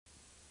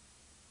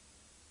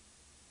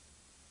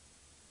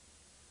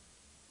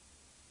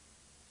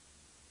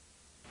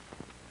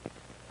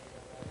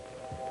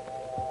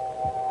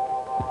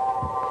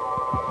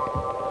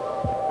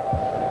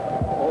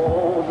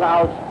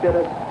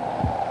spirit.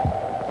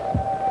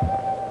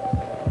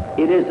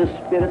 It is the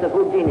spirit of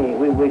Houdini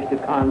we wish to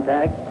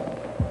contact.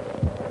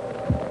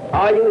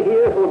 Are you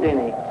here,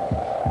 Houdini?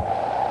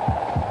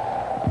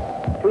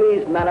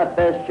 Please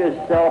manifest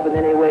yourself in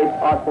any way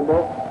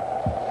possible.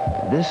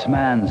 This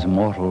man's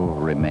mortal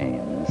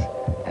remains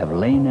have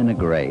lain in a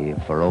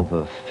grave for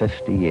over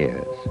 50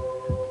 years.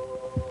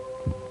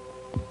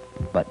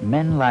 But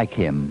men like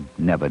him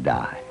never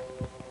die.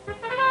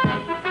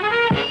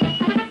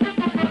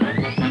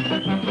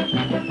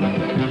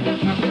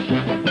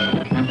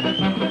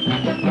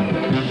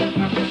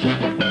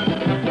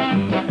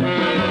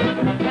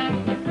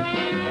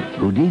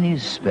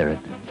 Houdini's spirit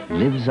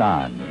lives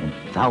on in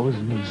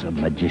thousands of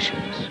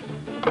magicians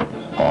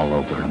all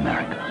over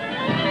America.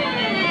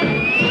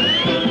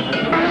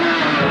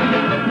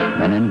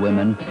 Men and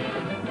women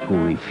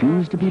who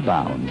refuse to be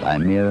bound by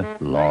mere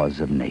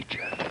laws of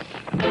nature.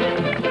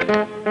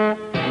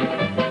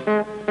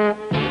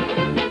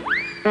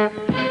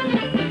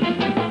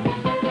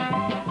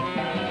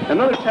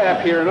 Another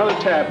tap here, another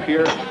tap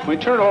here. We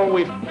turn over,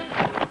 we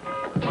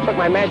took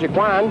my magic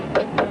wand,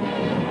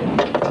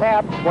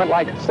 tap, went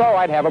like so,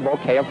 I'd have a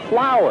bouquet of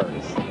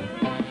flowers.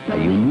 A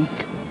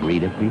unique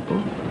breed of people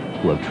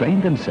who have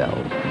trained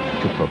themselves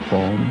to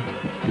perform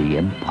the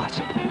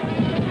impossible.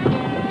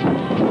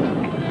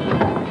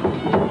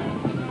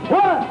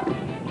 1,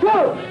 2,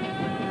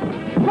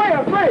 3.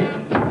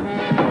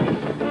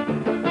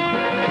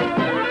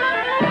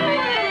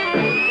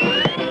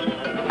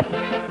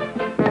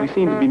 we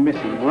seem to be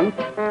missing one.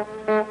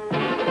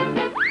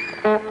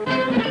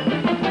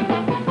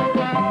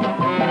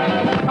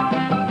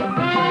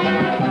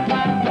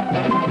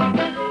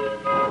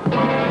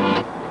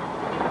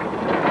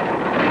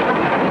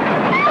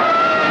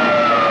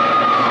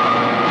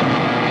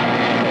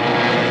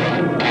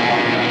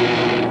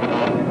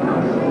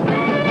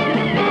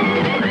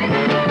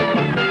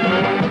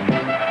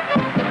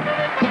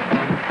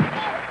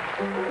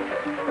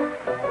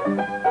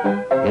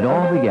 It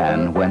all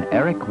began when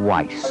Ehrich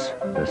Weiss,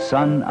 the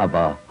son of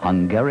a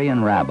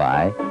Hungarian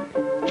rabbi,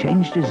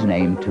 changed his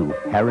name to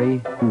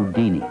Harry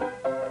Houdini.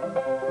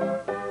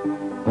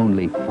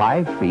 Only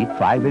 5 feet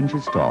 5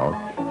 inches tall,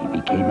 he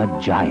became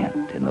a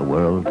giant in the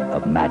world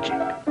of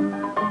magic.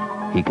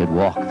 He could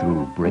walk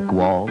through brick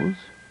walls.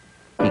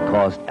 He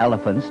caused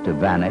elephants to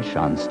vanish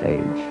on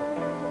stage.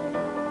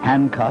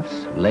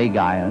 Handcuffs, leg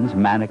irons,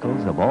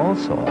 manacles of all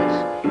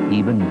sorts,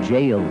 even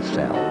jail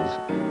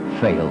cells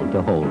failed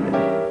to hold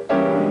him.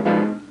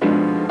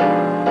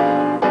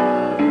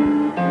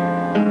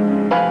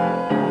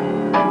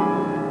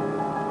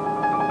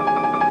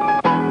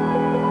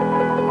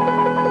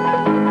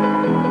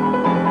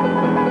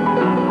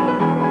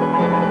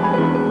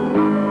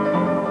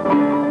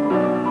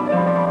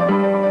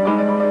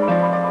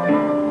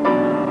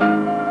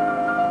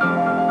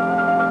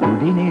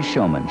 Houdini's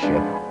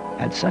showmanship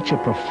had such a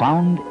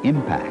profound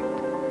impact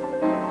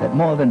that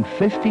more than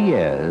 50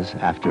 years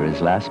after his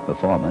last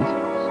performance,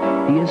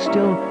 he is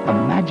still a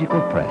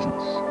magical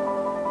presence.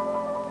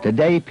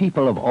 Today,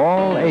 people of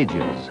all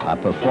ages are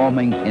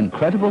performing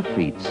incredible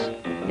feats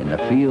in the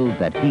field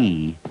that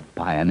he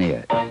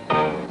pioneered.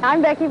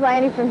 I'm Becky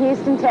Blaney from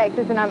Houston,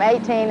 Texas, and I'm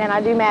 18, and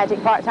I do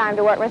magic part-time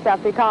to work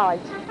myself through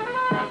college.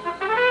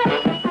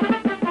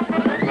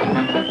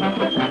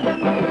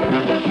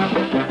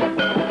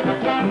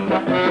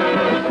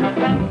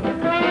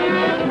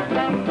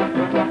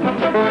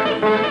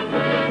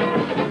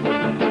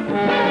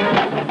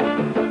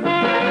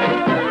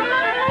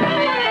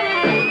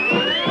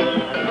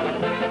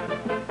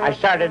 I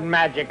started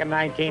magic in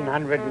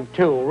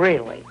 1902,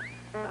 really.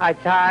 I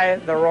tie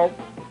the rope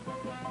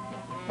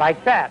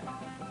like that.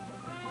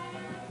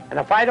 And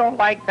if I don't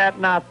like that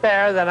knot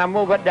there, then I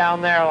move it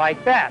down there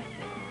like that.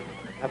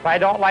 If I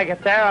don't like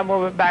it there, I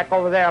move it back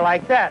over there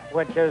like that,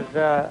 which is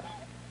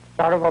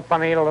sort of a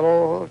funny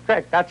little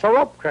trick. That's a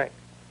rope trick.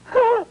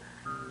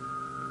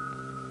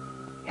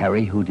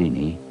 Harry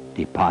Houdini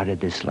departed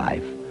this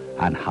life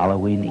on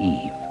Halloween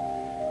Eve,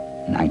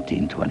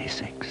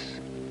 1926.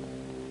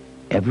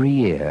 Every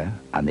year,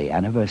 on the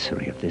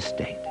anniversary of this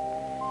date,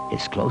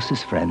 his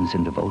closest friends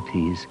and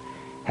devotees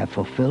have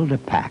fulfilled a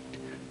pact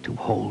to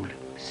hold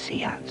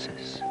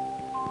seances.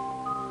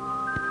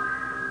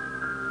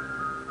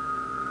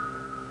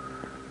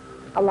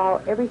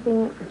 Allow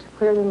everything to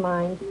clear the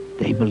mind.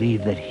 They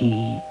believe that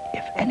he,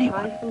 if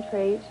anyone,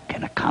 Concentrate.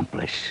 can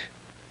accomplish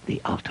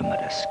the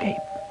ultimate escape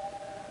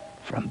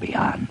from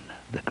beyond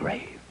the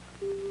grave.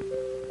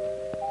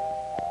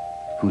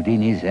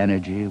 Houdini's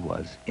energy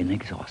was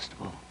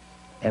inexhaustible.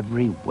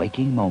 Every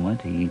waking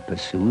moment, he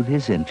pursued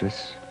his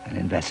interests and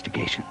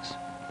investigations.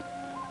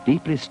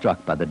 Deeply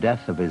struck by the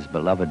death of his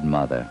beloved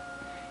mother,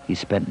 he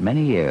spent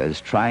many years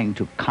trying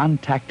to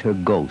contact her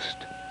ghost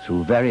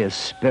through various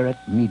spirit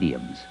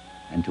mediums,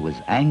 and to his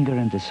anger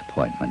and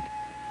disappointment,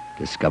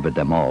 discovered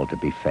them all to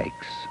be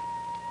fakes.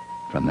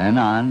 From then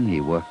on,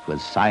 he worked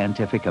with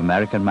Scientific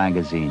American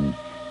magazine,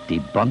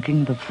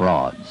 debunking the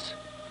frauds,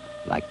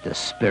 like the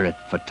spirit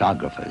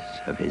photographers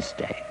of his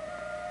day.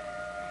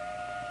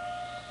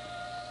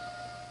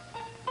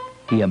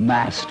 He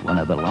amassed one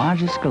of the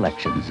largest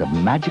collections of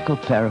magical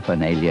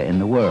paraphernalia in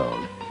the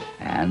world.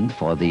 And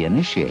for the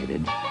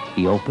initiated,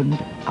 he opened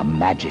a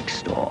magic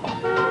store,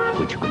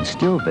 which you can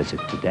still visit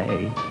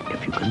today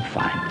if you can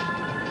find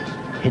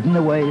it. Hidden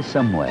away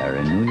somewhere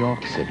in New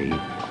York City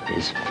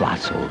is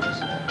Flasso's,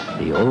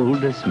 the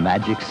oldest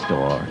magic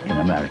store in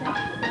America.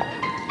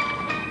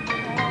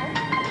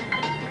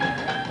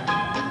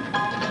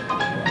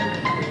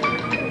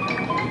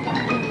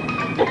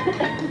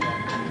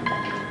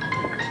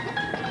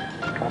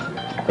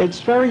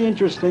 It's very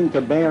interesting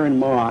to bear in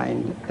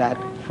mind that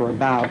for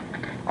about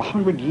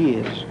 100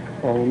 years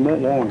or more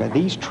longer,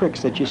 these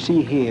tricks that you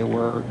see here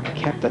were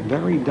kept a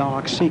very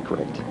dark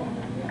secret.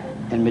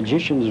 And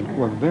magicians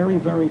were very,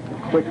 very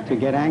quick to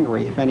get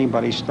angry if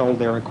anybody stole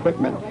their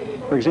equipment.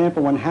 For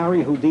example, when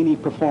Harry Houdini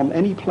performed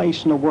any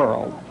place in the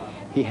world,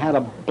 he had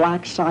a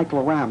black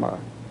cyclorama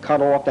cut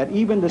off that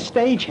even the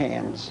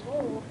stagehands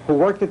who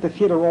worked at the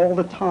theater all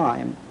the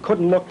time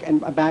couldn't look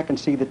back and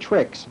see the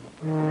tricks.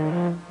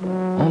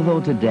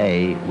 Although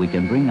today we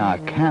can bring our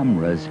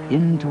cameras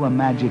into a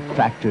magic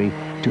factory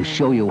to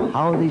show you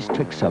how these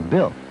tricks are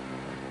built,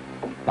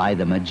 by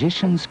the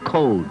magician's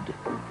code,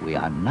 we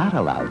are not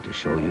allowed to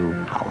show you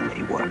how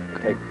they work.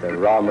 Take the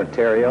raw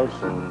materials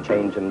and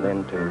change them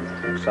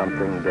into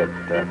something that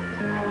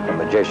a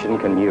magician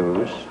can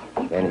use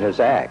in his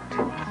act.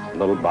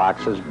 Little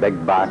boxes,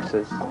 big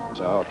boxes.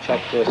 So I'll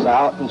check this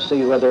out and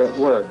see whether it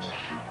works.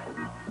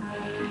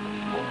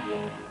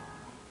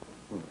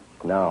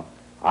 No,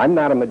 I'm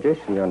not a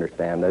magician, you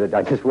understand.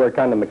 I just work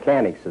on the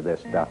mechanics of this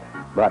stuff.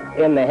 But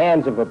in the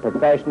hands of a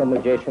professional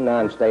magician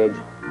on stage,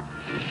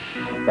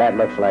 that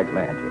looks like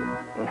magic.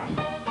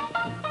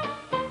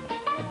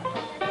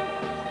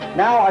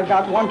 Now I've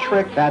got one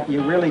trick that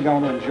you're really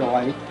going to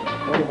enjoy.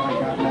 What have I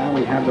got now?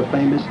 We have the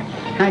famous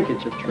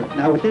handkerchief trick.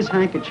 Now with this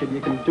handkerchief, you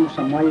can do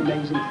some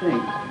amazing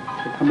things.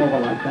 You come over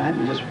like that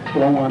and just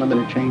blow on them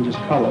and it changes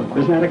color.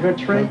 Isn't that a good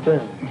trick?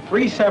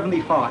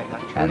 $3.75,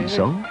 that trick. And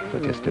so, for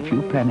just a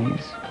few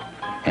pennies,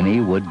 any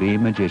would-be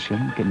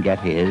magician can get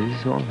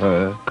his or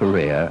her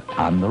career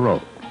on the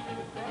road.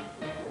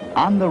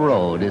 On the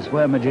road is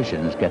where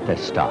magicians get their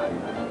start.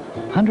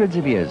 Hundreds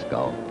of years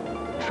ago,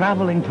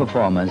 traveling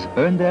performers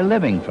earned their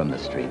living from the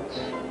streets.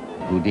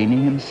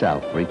 Houdini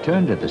himself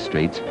returned to the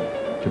streets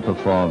to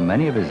perform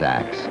many of his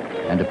acts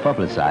and to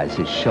publicize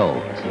his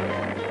shows.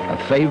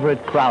 A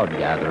favorite crowd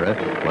gatherer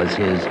was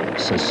his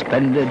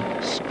suspended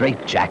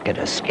straitjacket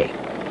escape.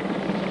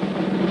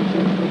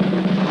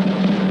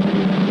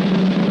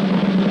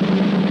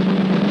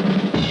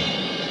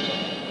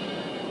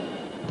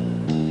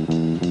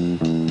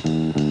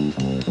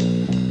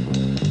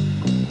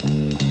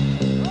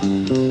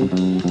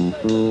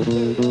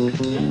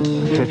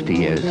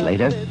 Years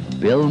later,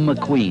 Bill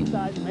McQueen,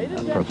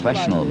 a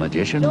professional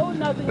magician,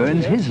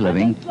 earns his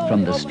living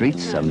from the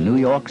streets of New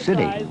York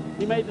City.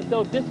 He made the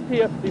stove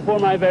disappear before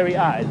my very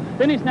eyes.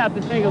 Then he snapped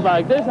his fingers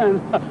like this,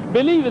 and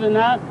believe it or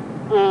not,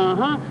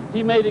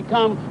 he made it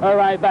come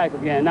right back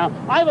again. Now,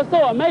 I was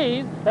so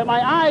amazed that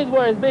my eyes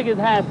were as big as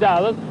 $half.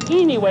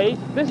 Anyway,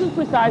 this is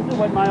precisely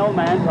what my old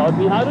man taught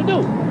me how to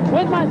do.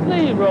 With my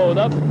sleeve rolled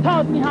up,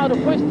 taught me how to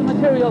push the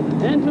material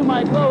into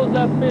my closed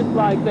up fist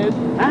like this.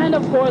 And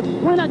of course,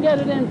 when I get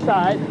it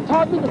inside,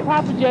 taught me the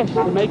proper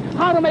gesture to make,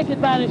 how to make it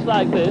vanish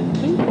like this.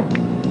 See?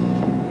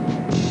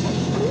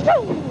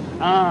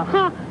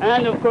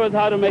 And of course,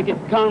 how to make it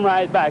come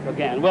right back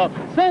again. Well,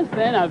 since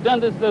then, I've done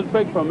this little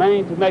trick from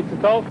Maine to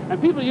Mexico,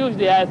 and people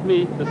usually ask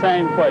me the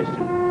same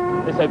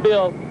question. They say,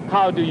 Bill,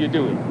 how do you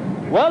do it?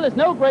 Well, it's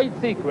no great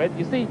secret.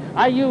 You see,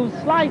 I use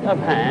sleight of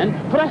hand,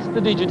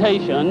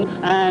 prestidigitation,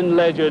 and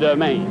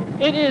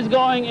legerdemain. It is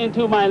going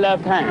into my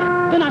left hand.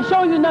 Then I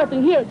show you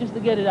nothing here just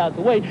to get it out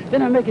the way.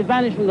 Then I make it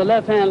vanish from the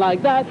left hand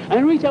like that,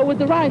 and reach out with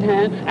the right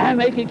hand and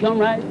make it come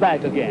right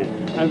back again.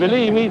 And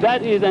believe me,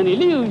 that is an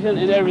illusion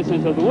in every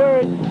sense of the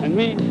word. And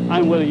me,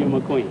 I'm William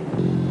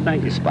McQueen.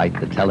 Thank you. Despite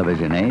the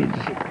television age,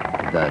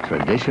 the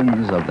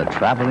traditions of the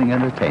traveling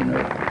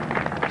entertainer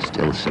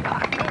still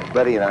survive.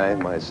 Betty and I,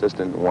 my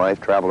assistant and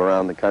wife, travel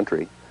around the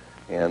country,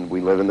 and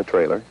we live in the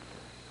trailer.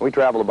 We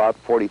travel about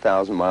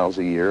 40,000 miles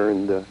a year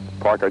and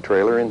park our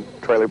trailer in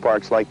trailer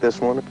parks like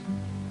this one.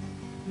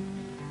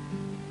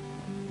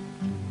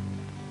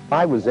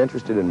 I was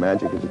interested in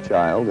magic as a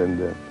child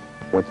and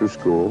went through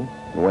school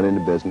and went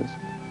into business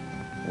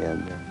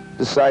and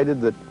decided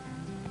that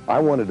I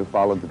wanted to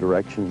follow the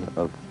direction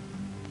of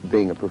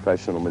being a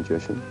professional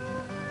magician.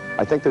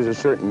 I think there's a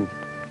certain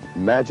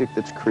magic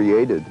that's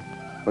created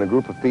when a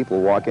group of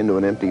people walk into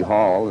an empty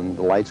hall and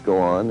the lights go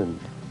on and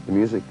the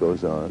music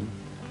goes on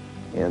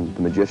and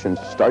the magician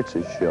starts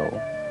his show.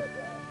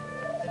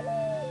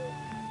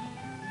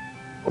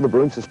 Well, the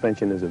broom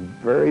suspension is a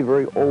very,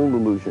 very old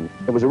illusion.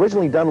 It was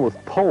originally done with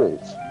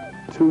poles,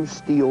 2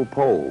 steel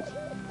poles.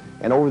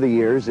 And over the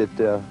years, it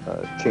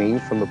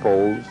changed from the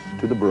poles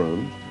to the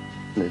brooms.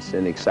 And it's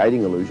an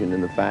exciting illusion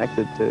in the fact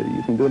that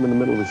you can do it in the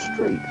middle of the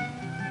street.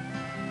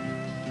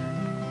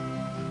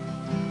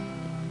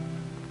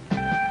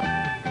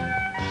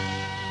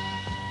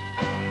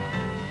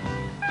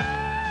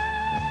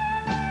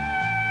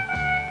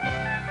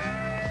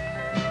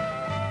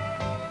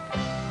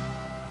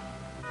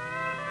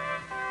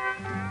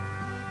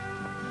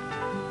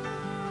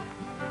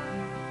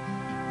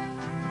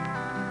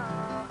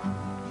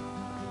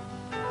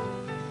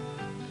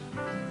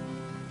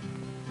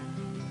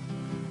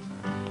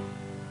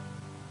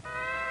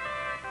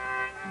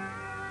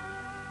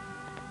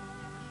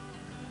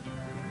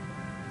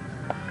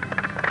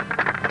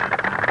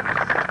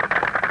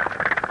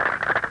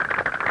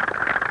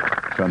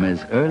 From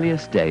his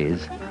earliest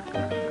days,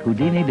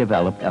 Houdini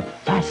developed a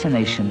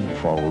fascination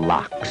for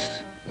locks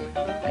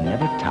and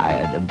never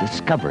tired of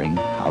discovering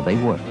how they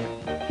worked.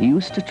 He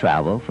used to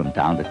travel from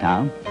town to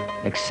town,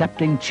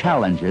 accepting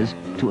challenges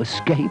to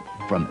escape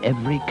from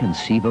every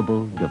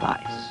conceivable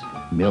device.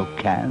 Milk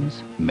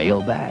cans,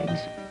 mail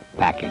bags,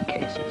 packing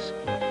cases.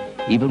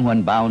 Even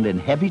when bound in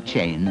heavy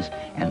chains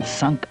and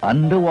sunk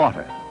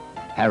underwater,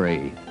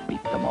 Harry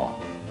beat them all.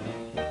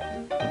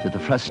 To the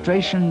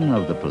frustration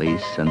of the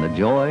police and the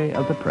joy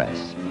of the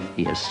press,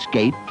 he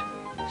escaped,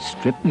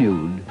 stripped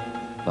nude,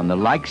 from the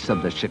likes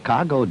of the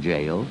Chicago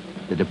jail,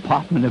 the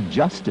Department of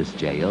Justice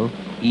jail,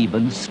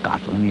 even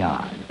Scotland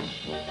Yard.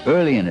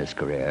 Early in his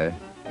career,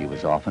 he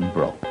was often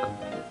broke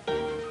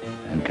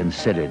and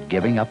considered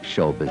giving up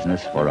show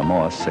business for a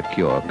more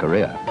secure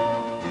career.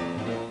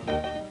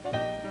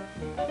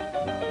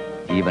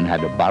 He even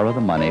had to borrow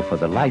the money for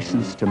the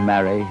license to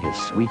marry his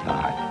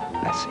sweetheart,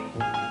 Bessie.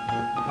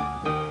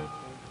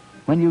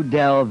 When you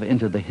delve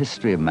into the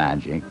history of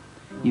magic,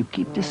 you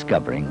keep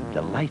discovering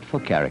delightful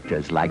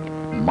characters like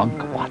Monk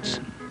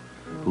Watson,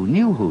 who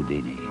knew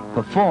Houdini,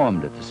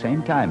 performed at the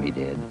same time he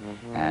did,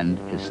 and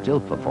is still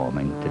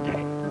performing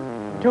today.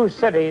 2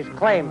 cities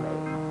claim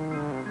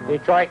me.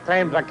 Detroit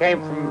claims I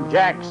came from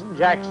Jackson.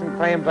 Jackson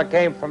claims I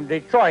came from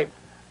Detroit.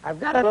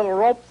 I've got a little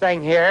rope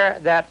thing here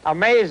that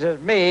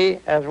amazes me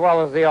as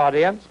well as the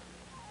audience.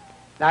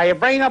 Now you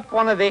bring up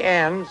one of the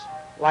ends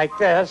like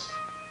this,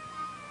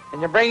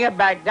 and you bring it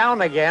back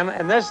down again,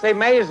 and this is the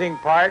amazing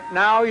part.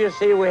 Now you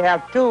see we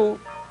have 2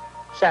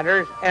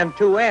 centers and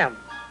 2 ends,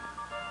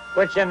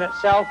 which in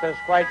itself is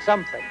quite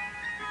something.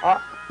 Well,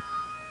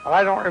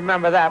 I don't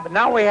remember that, but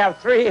now we have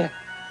 3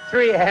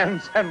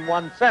 ends and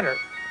 1 center.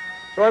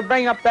 So we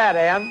bring up that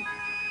end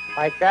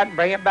like that and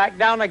bring it back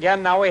down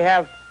again. Now we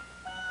have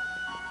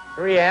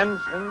 3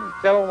 ends and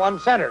still 1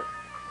 center.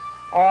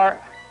 Or,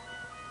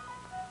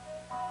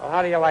 well,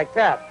 how do you like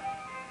that?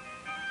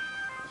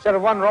 Instead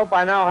of 1 rope,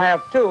 I now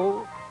have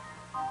 2,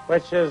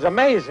 which is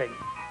amazing.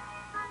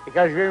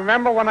 Because you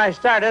remember when I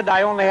started,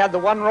 I only had the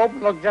 1 rope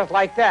that looked just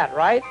like that,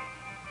 right?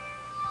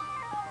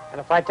 And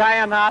if I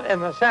tie a knot in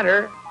the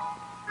center,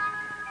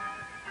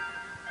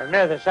 or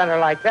near the center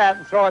like that,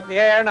 and throw it in the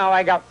air, now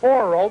I got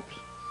 4 ropes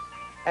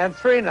and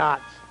 3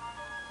 knots.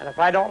 And if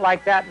I don't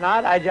like that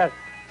knot, I just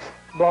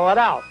blow it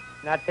out.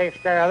 And that takes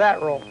care of that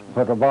rope.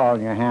 Put a ball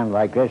in your hand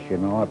like this, you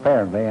know,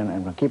 apparently,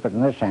 and keep it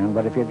in this hand.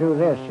 But if you do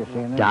this, you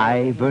see...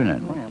 Di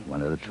Vernon,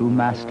 one of the true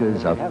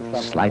masters of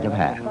sleight of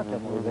hand.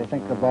 They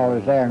think the ball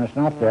is there, and it's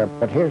not there.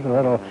 But here's a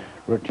little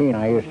routine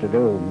I used to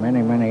do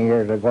many, many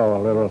years ago,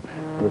 a little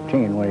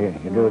routine where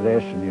you do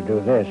this and you do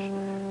this.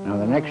 Now,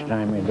 the next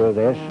time you do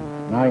this,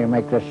 now you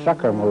make this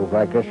sucker move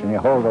like this, and you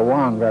hold the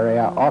wand very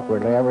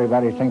awkwardly.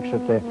 Everybody thinks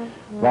that the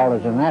ball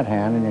is in that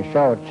hand, and you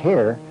show it's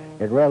here.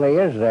 It really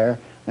is there.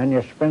 Then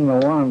you spin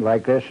the wand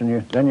like this,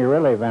 and then you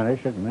really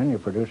vanish it, and then you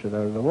produce it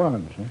out of the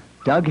wand, see?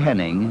 Doug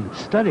Henning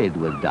studied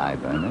with Di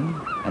Vernon,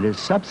 and his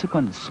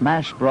subsequent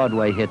smash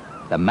Broadway hit,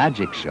 The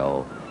Magic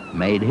Show,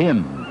 made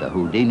him the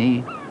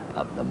Houdini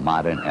of the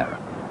modern era.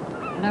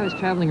 When I was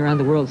traveling around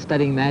the world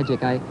studying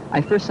magic,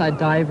 I first saw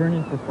Di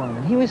Vernon perform,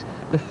 and he was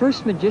the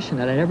first magician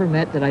that I'd ever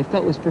met that I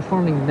felt was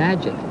performing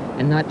magic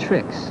and not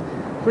tricks.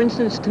 For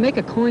instance, to make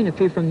a coin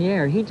appear from the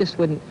air, he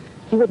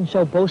wouldn't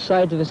show both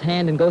sides of his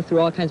hand and go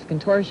through all kinds of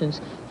contortions.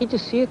 He'd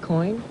just see a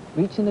coin,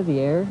 reach into the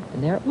air,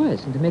 and there it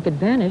was. And to make it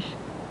vanish,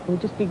 it would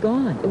just be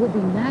gone. It would be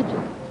magic.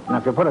 Now,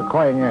 if you put a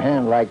coin in your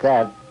hand like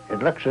that,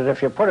 it looks as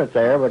if you put it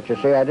there, but you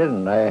see, I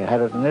didn't. I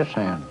had it in this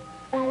hand.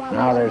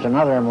 Now, there's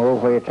another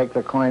move where you take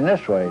the coin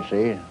this way,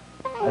 see?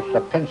 That's the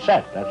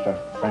pincette. That's the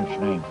French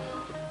name.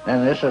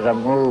 And this is a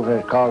move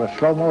that's called a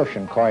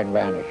slow-motion coin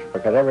vanish,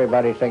 because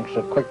everybody thinks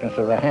the quickness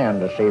of the hand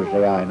deceives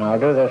the eye. Now, I'll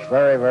do this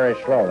very, very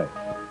slowly.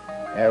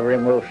 Every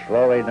move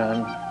slowly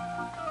done.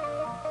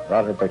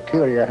 Rather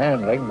peculiar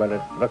handling, but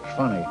it looks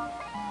funny.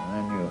 And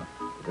then you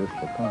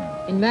produce the coin.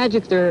 In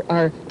magic, there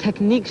are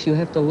techniques you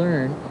have to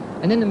learn,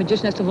 and then the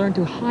magician has to learn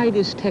to hide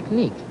his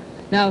technique.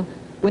 Now,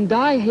 when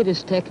Di hit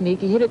his technique,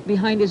 he hit it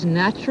behind his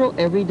natural,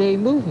 everyday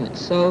movements,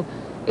 so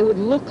it would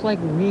look like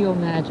real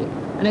magic.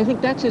 And I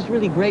think that's his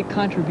really great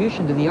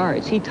contribution to the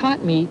arts. He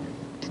taught me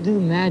to do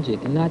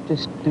magic and not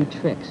just do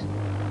tricks.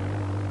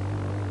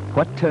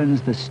 What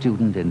turns the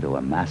student into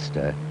a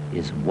master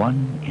is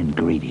one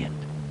ingredient: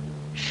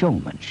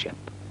 showmanship.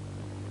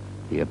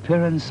 The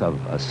appearance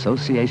of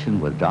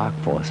association with dark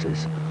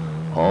forces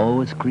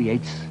always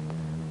creates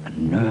a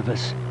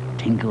nervous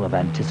tingle of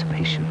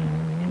anticipation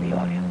in the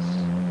audience.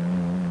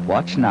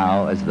 Watch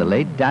now as the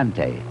late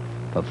Dante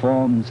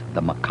performs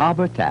the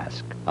macabre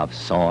task of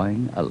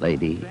sawing a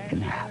lady in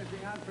half.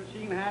 If the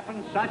unforeseen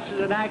happens, such as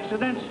an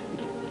accident,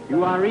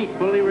 you are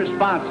equally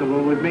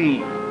responsible with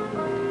me.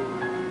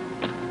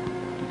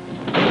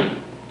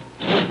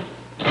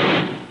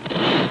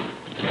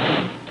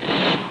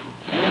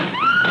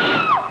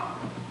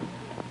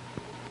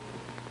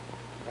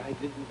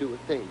 Didn't do a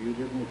thing. You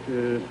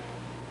didn't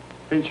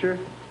pinch her?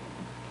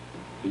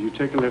 Did you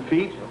tickle her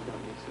feet?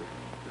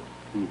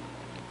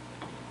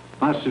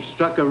 Must have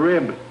struck a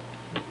rib.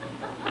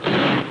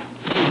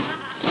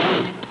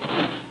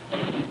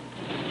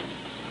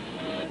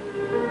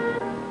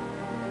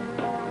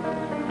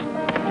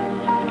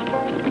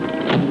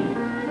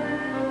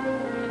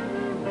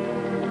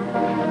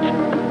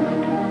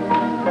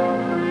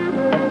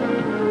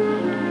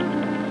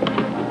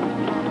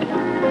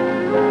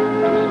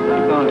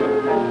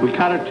 We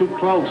cut it too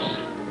close.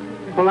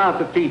 Pull out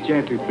the feet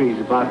gently, please,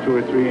 about 2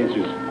 or 3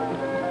 inches.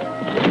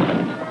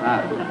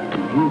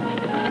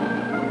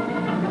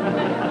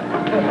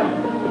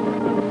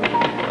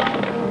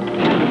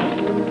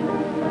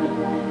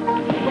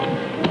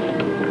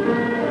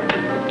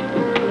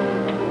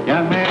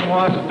 Young man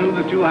walks through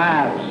the 2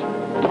 halves.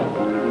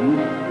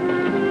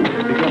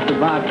 Pick up the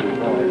boxes,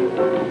 boys.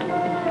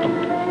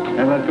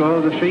 And let go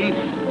of the feet.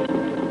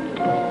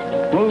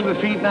 Move the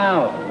feet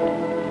now.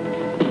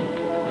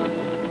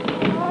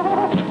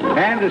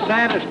 And to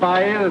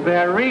satisfy you that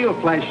they're real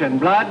flesh and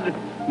blood,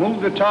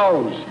 move the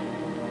toes.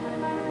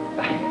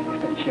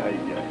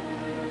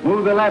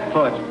 Move the left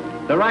foot,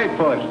 the right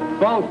foot,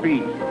 both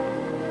feet.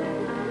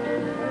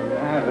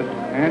 Have it.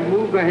 And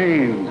move the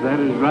hands. That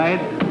is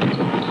right.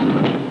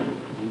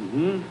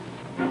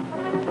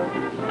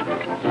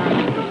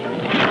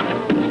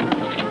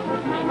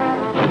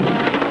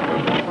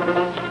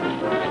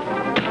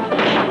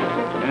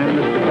 And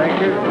Mr.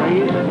 Becker,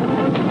 please.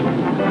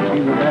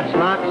 See that that's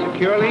locked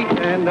securely,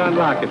 and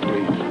unlock it,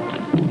 please.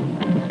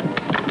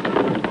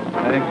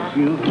 Thank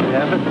you.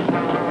 Have it.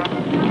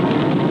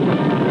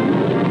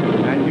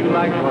 And you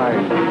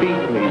likewise. Feet,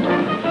 please.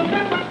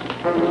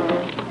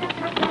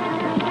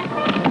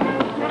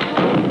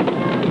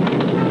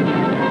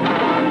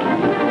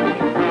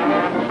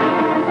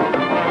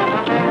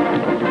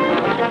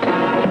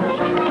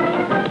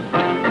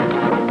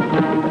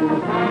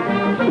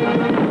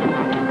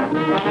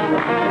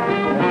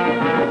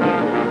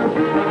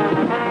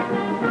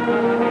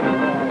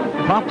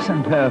 Props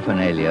and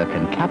paraphernalia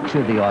can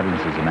capture the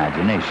audience's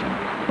imagination,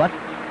 but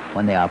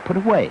when they are put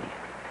away,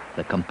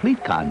 the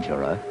complete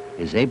conjurer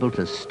is able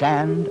to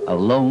stand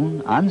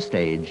alone on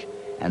stage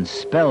and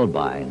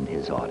spellbind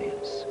his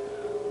audience.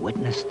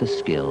 Witness the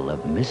skill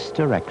of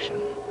misdirection,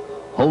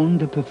 honed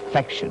to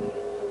perfection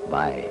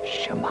by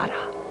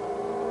Shimada.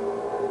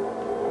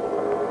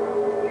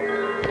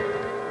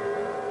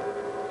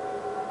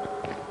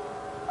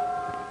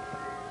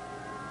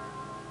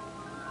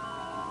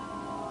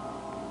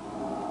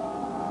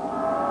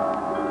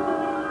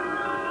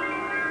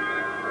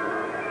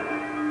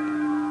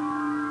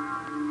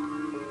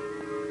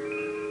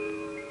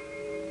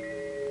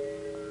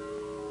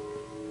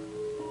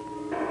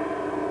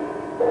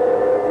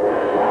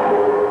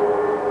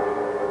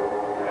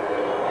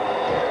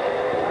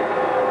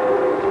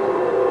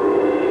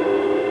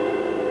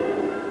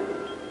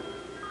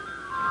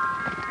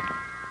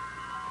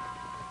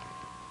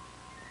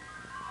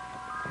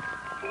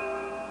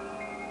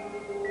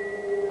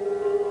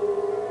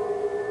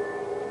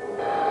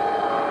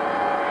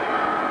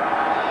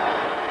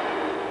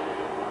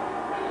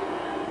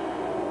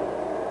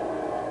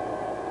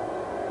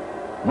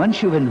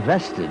 Once you've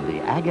invested the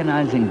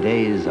agonizing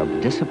days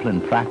of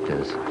disciplined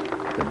practice,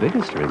 the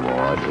biggest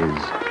reward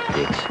is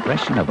the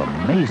expression of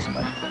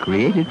amazement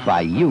created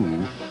by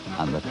you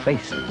on the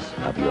faces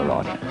of your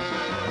audience.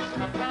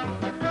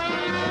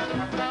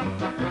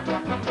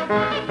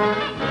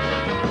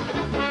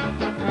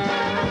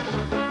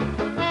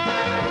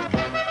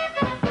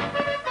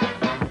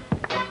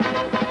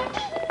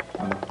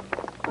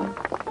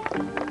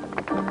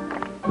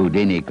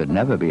 Houdini could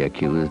never be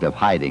accused of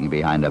hiding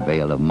behind a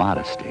veil of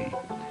modesty.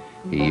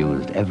 He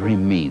used every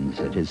means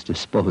at his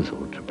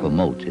disposal to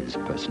promote his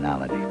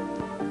personality.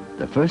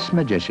 The first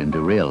magician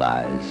to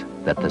realize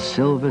that the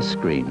silver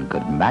screen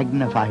could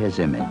magnify his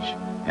image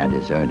and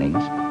his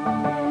earnings,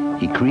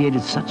 he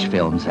created such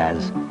films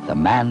as The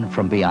Man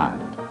from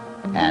Beyond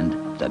and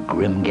The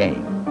Grim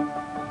Game.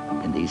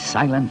 In these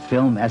silent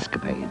film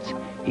escapades,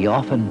 he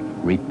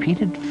often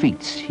repeated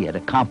feats he had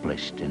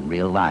accomplished in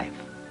real life.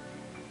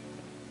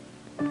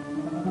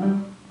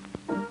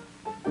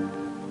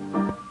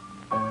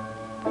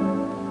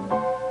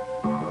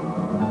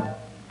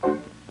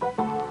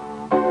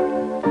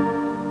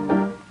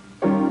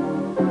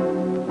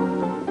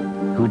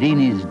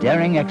 Houdini's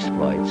daring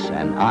exploits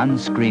and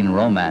on-screen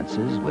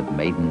romances with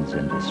maidens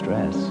in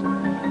distress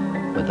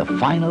were the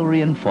final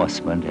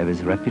reinforcement of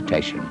his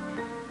reputation.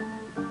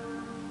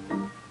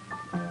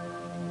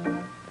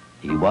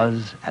 He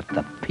was at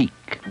the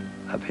peak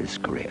of his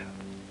career.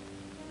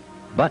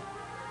 But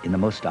in the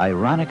most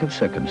ironic of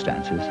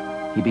circumstances,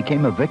 he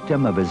became a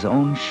victim of his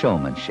own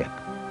showmanship.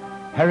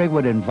 Harry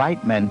would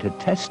invite men to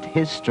test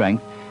his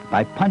strength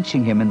by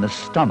punching him in the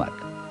stomach.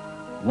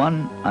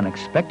 One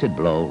unexpected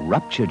blow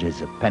ruptured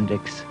his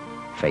appendix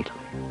fatally.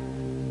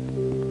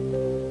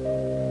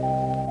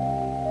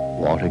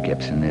 Walter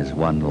Gibson is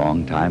one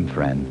longtime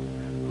friend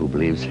who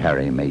believes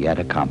Harry may yet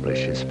accomplish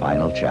his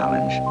final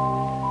challenge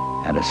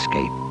and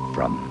escape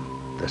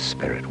from the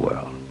spirit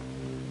world.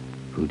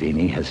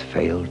 Houdini has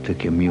failed to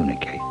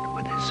communicate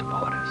with his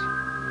supporters.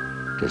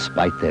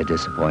 Despite their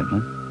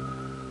disappointment,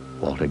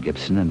 Walter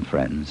Gibson and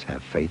friends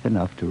have faith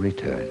enough to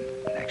return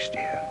next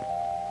year.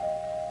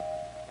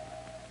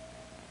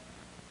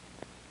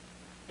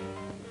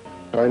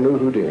 I knew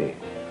Houdini.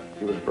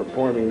 He was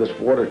performing this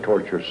water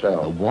torture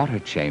cell. The water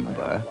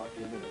chamber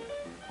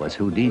was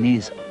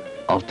Houdini's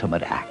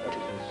ultimate act.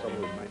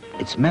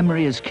 Its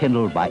memory is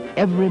kindled by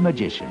every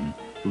magician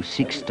who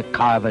seeks to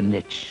carve a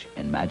niche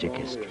in magic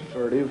history.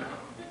 Assertive.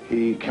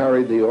 He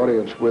carried the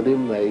audience with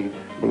him. They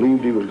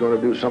believed he was going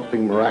to do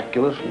something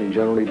miraculous, and he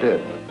generally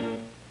did.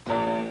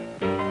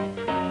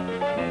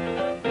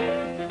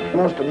 The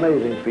most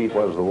amazing feat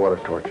was the water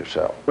torch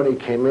itself. When he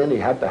came in, he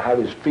had to have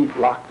his feet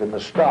locked in the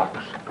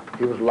stocks.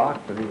 He was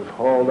locked, and he was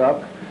hauled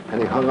up,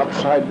 and he hung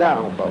upside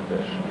down above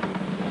this.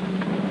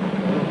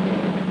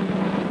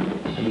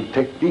 And he'd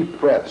take deep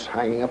breaths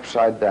hanging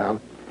upside down.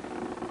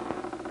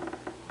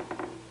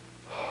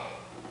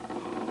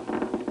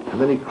 And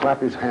then he'd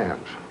clap his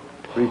hands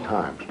 3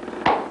 times.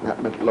 And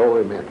that meant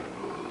lower him in.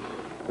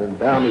 Then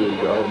down he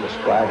would go in the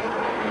splash.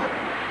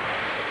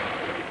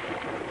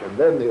 And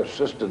then the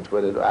assistants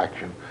went into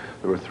action.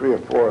 There were 3 or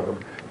 4 of them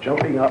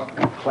jumping up,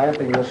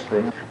 clamping this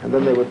thing, and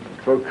then they would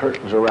throw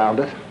curtains around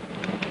it.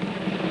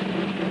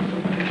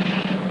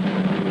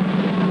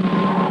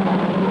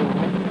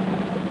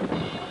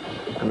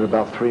 And in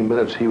about 3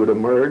 minutes he would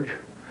emerge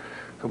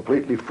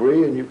completely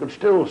free, and you could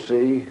still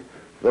see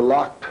the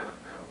locked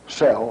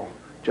cell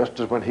just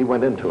as when he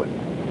went into it.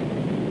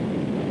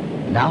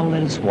 Now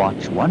let us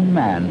watch one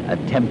man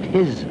attempt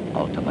his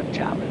ultimate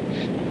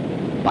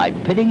challenge by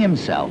pitting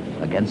himself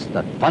against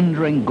the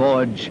thundering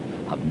gorge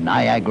of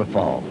Niagara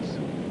Falls.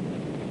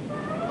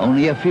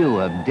 Only a few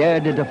have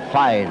dared to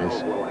defy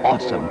this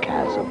awesome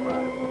chasm.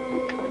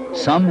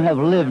 Some have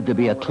lived to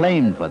be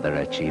acclaimed for their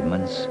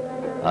achievements,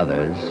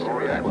 others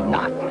have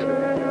not.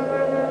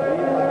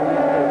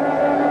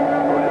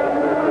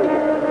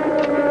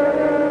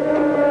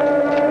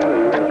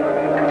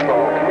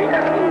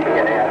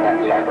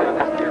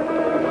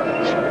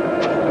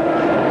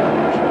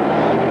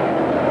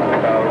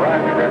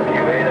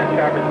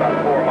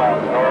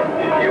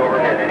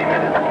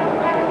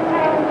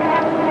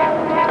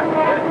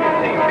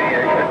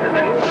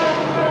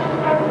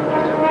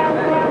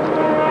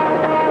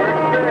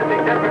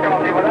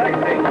 Difficulty with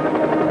icing.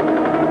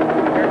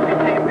 Here's the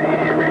team,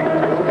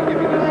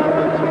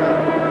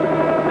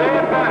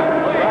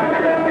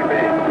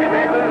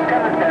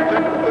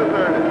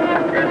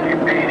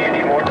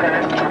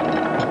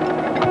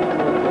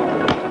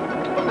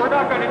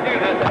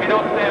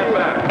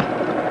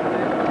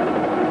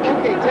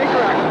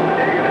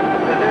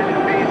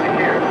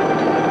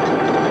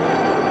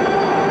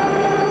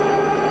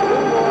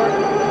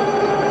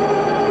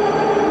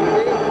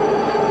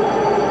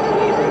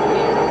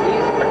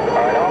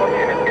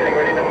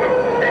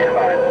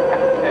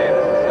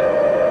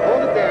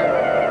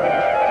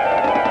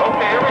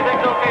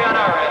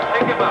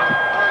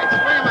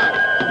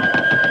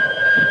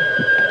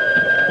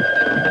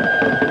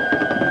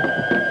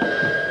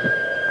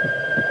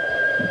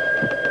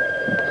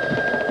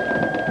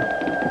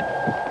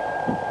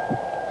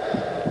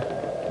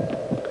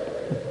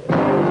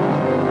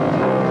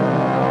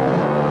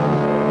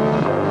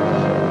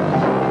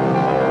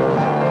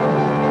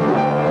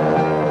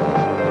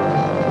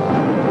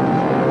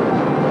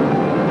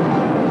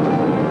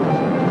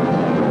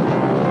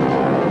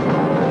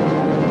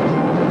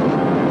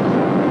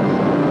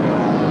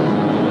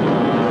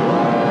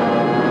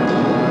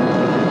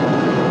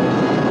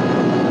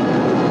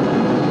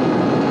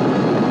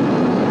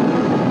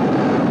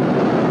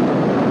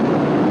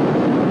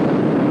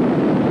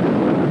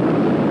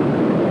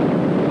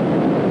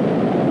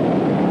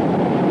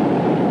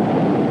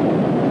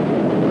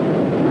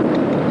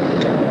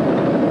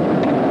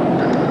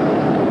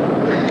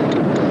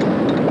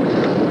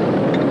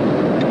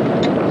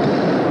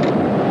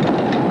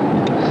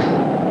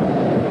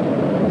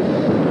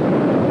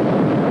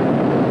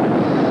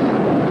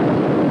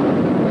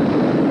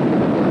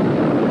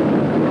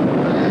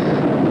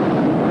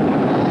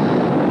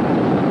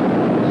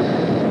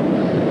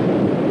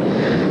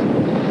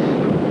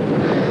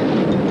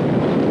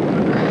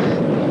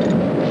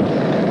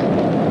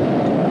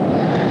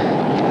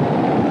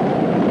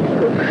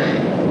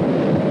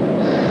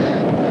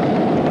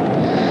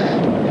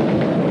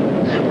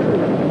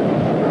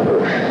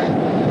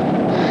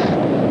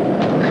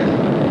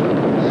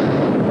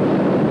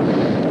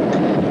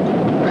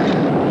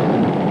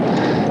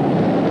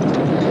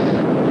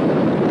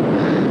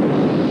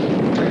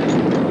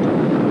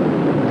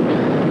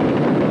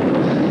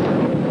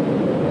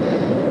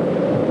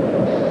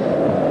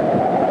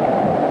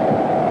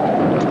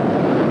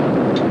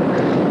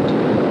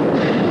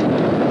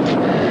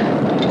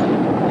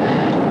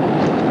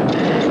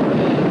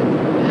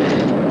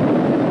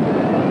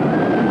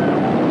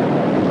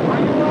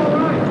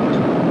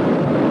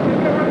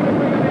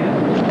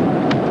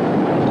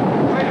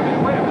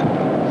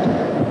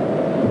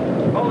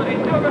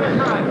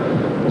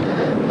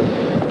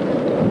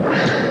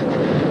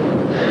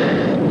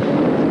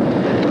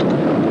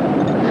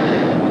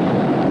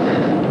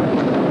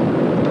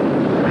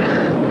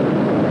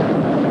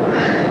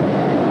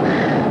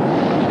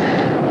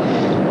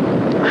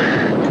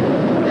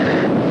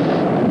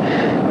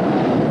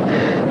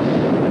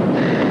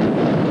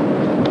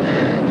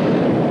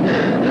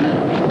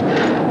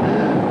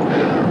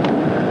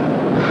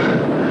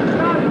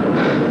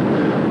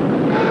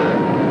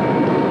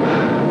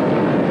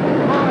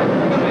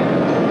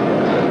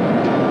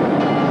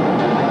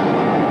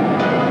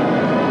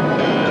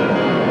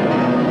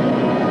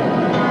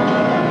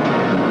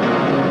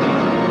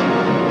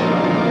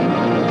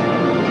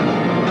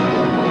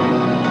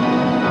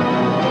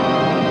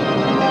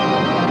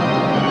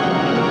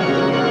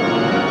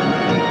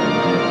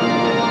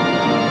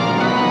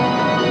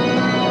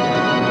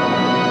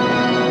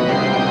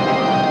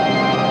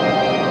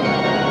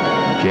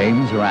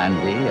 James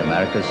Randi,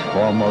 America's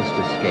foremost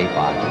escape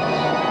artist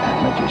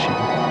and magician,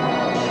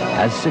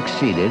 has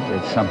succeeded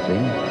at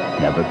something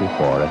never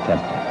before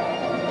attempted.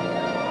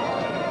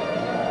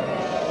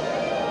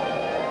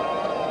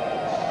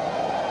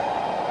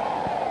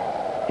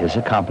 His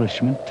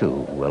accomplishment,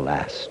 too, will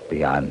last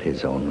beyond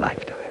his own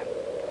lifetime.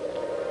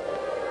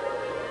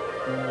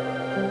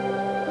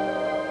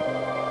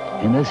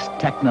 In this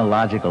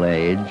technological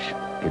age,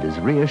 it is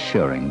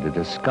reassuring to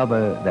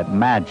discover that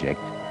magic,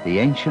 the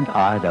ancient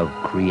art of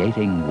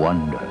creating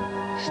wonder,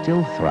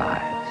 still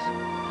thrives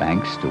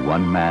thanks to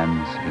one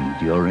man's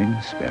enduring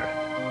spirit.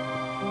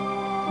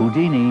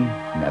 Houdini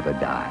never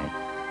died.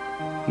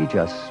 He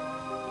just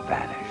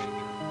vanished.